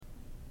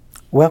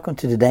Welcome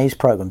to today's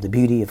program, The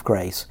Beauty of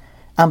Grace.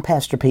 I'm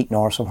Pastor Pete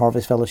Norris of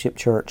Harvest Fellowship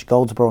Church,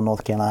 Goldsboro,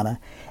 North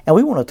Carolina, and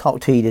we want to talk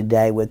to you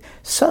today with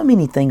so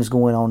many things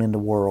going on in the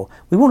world.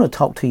 We want to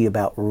talk to you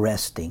about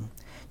resting,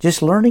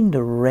 just learning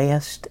to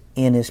rest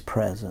in His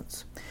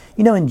presence.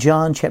 You know, in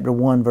John chapter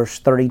 1, verse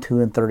 32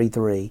 and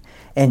 33,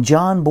 and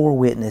John bore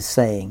witness,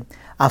 saying,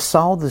 I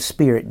saw the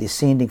Spirit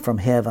descending from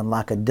heaven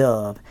like a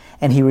dove,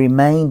 and He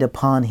remained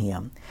upon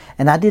Him.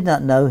 And I did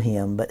not know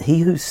Him, but He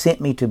who sent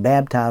me to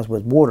baptize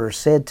with water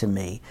said to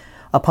me,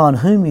 Upon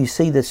whom you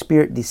see the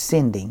Spirit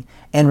descending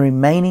and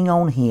remaining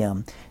on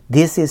Him,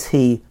 this is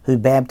He who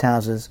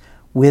baptizes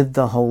with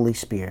the Holy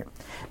Spirit.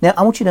 Now,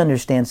 I want you to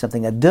understand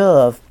something. A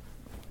dove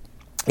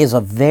is a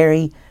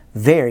very,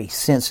 very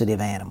sensitive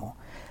animal.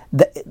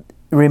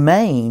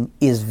 Remain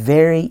is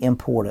very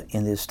important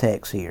in this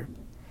text here.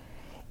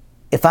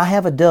 If I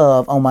have a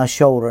dove on my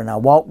shoulder and I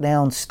walk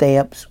down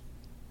steps,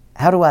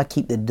 how do I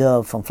keep the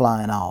dove from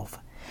flying off?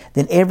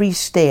 Then every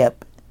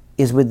step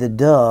is with the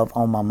dove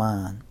on my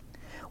mind.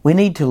 We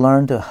need to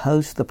learn to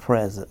host the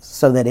presence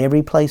so that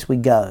every place we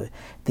go,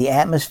 the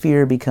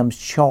atmosphere becomes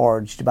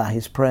charged by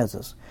His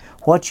presence.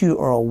 What you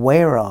are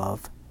aware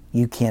of,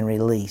 you can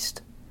release.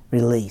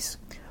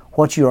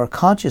 What you are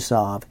conscious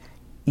of,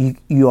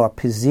 you are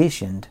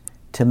positioned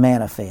to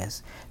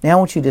manifest. Now I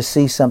want you to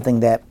see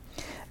something that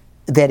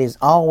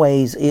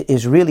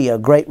is really a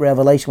great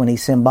revelation when he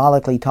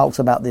symbolically talks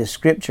about this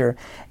scripture,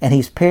 and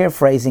he's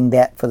paraphrasing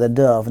that for the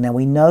dove. Now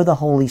we know the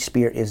Holy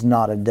Spirit is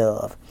not a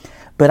dove,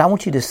 but I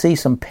want you to see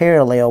some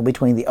parallel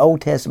between the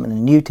Old Testament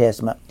and the New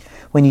Testament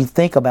when you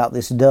think about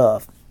this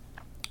dove.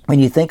 When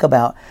you think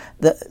about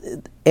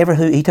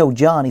he told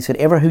John, he said,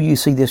 ever who you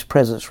see this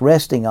presence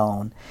resting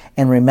on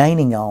and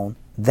remaining on,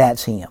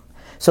 that's Him.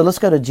 So let's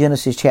go to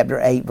Genesis chapter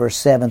 8, verse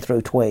 7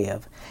 through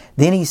 12.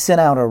 Then He sent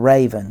out a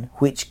raven,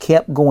 which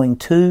kept going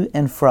to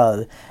and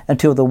fro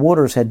until the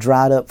waters had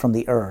dried up from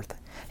the earth.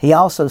 He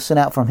also sent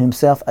out from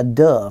Himself a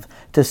dove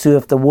to see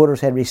if the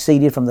waters had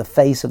receded from the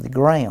face of the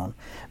ground.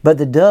 But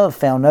the dove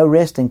found no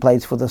resting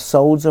place for the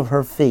soles of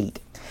her feet.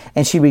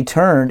 And she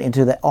returned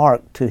into the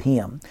ark to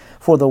Him,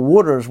 for the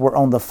waters were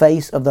on the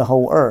face of the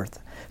whole earth.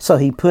 So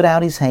He put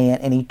out His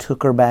hand, and He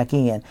took her back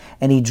in,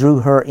 and He drew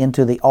her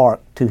into the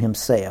ark to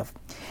Himself.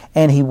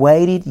 And He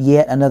waited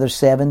yet another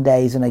 7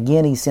 days, and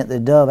again He sent the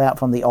dove out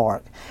from the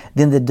ark.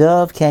 Then the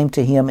dove came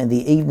to Him in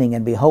the evening,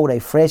 and behold, a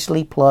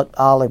freshly plucked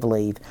olive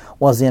leaf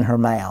was in her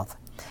mouth.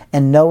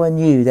 And Noah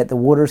knew that the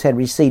waters had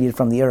receded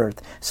from the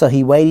earth. So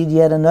he waited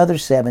yet another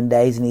 7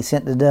 days, and he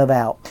sent the dove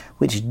out,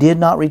 which did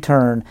not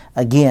return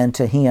again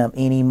to him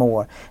any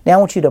more. Now I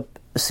want you to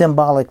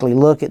symbolically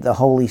look at the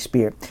Holy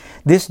Spirit.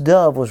 This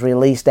dove was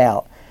released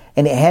out,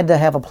 and it had to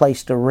have a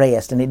place to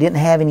rest, and it didn't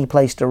have any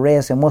place to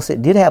rest. And once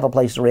it did have a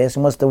place to rest,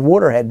 and once the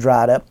water had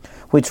dried up,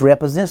 which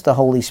represents the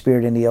Holy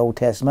Spirit in the Old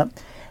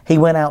Testament, He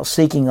went out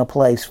seeking a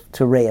place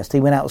to rest. He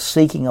went out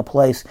seeking a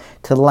place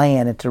to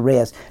land and to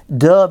rest.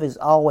 Dove is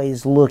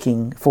always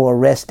looking for a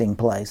resting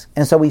place.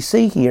 And so we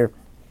see here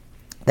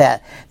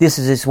that this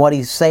is what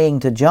He's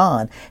saying to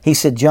John. He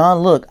said, John,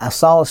 look, I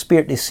saw a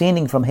Spirit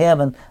descending from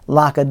heaven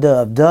like a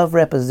dove. Dove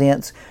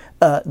represents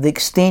the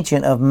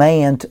extension of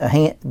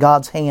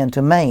God's hand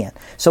to man.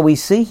 So we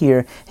see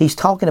here, he's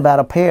talking about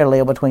a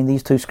parallel between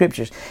these two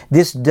scriptures.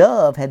 This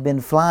dove had been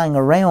flying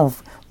around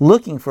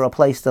looking for a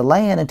place to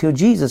land until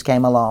Jesus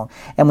came along.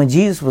 And when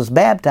Jesus was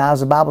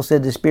baptized, the Bible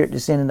said the Spirit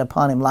descended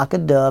upon Him like a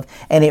dove,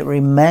 and it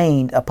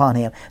remained upon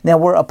Him. Now,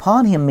 where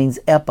upon Him means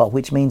epa,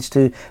 which means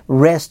to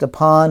rest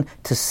upon,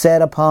 to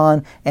set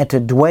upon, and to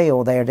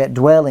dwell there, that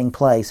dwelling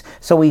place.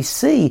 So we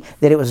see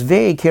that it was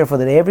very careful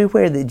that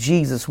everywhere that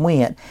Jesus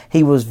went,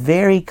 He was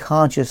very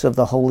conscious of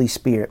the Holy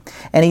Spirit.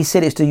 And He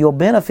said, it's to your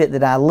benefit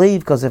that I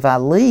leave, because if I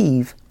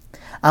leave,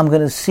 I'm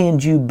going to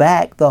send you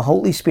back the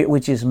Holy Spirit,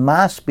 which is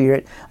my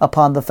Spirit,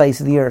 upon the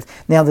face of the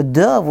earth. Now, the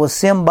dove was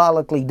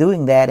symbolically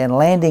doing that and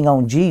landing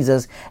on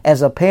Jesus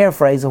as a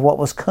paraphrase of what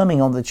was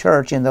coming on the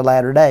church in the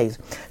latter days.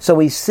 So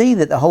we see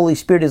that the Holy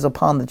Spirit is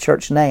upon the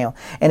church now.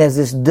 And as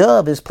this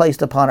dove is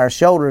placed upon our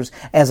shoulders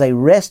as a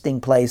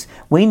resting place,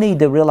 we need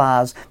to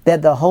realize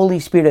that the Holy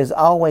Spirit is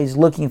always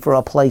looking for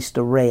a place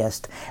to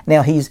rest.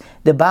 Now,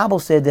 the Bible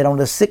said that on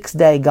the sixth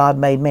day God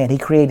made man. He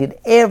created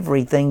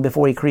everything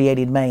before He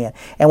created man.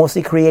 And once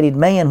He created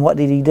man, what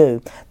did He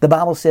do? The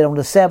Bible said on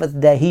the seventh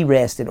day He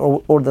rested,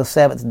 or the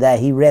seventh day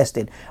He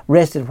rested.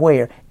 Rested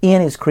where?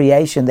 In His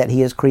creation that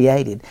He has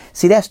created.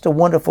 See, that's the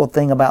wonderful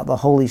thing about the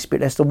Holy Spirit.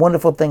 That's the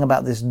wonderful thing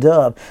about this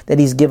dove, that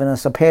He's given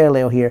us a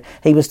parallel here.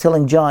 He was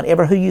telling John,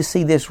 ever who you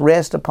see this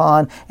rest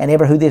upon, and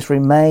ever who this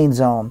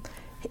remains on,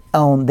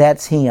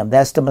 that's Him.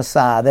 That's the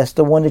Messiah. That's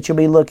the one that you'll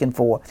be looking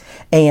for.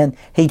 And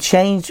He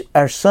changed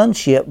our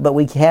sonship, but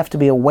we have to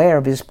be aware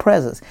of His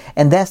presence.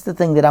 And that's the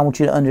thing that I want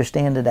you to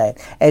understand today.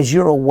 As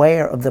you're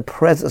aware of the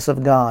presence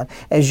of God,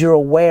 as you're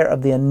aware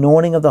of the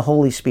anointing of the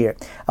Holy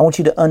Spirit, I want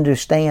you to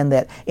understand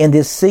that in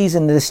this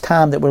season, this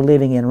time that we're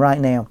living in right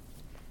now,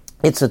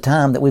 It's a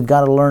time that we've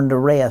got to learn to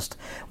rest.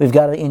 We've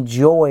got to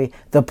enjoy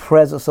the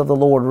presence of the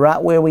Lord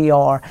right where we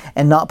are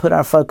and not put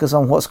our focus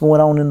on what's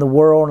going on in the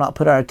world, not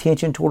put our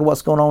attention toward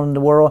what's going on in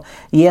the world.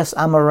 Yes,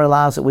 I'm going to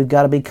realize that we've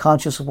got to be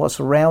conscious of what's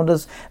around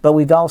us, but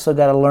we've also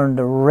got to learn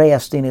to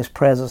rest in His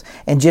presence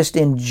and just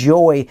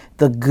enjoy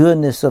the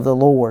goodness of the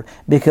Lord,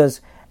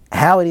 because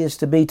how it is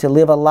to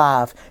live a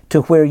life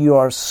to where you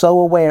are so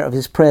aware of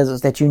His presence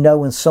that you know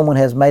when someone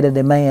has made a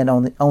demand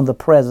on the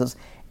presence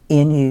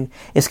in you.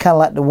 It's kind of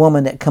like the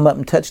woman that come up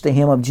and touched the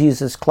hem of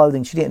Jesus'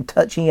 clothing. She didn't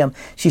touch Him.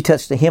 She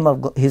touched the hem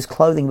of His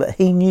clothing, but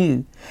he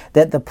knew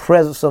that the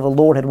presence of the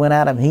Lord had went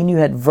out of Him. He knew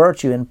that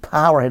virtue and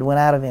power had went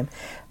out of Him.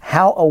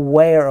 How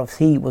aware of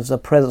He was the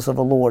presence of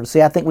the Lord.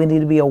 See, I think we need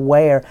to be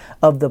aware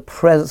of the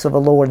presence of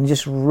the Lord and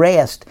just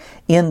rest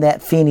in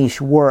that finished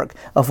work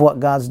of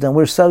what God's done.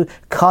 We're so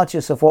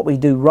conscious of what we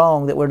do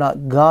wrong that we're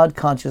not God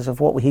conscious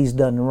of what He's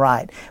done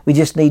right. We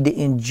just need to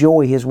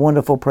enjoy His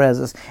wonderful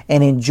presence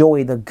and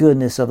enjoy the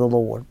goodness of the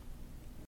Lord.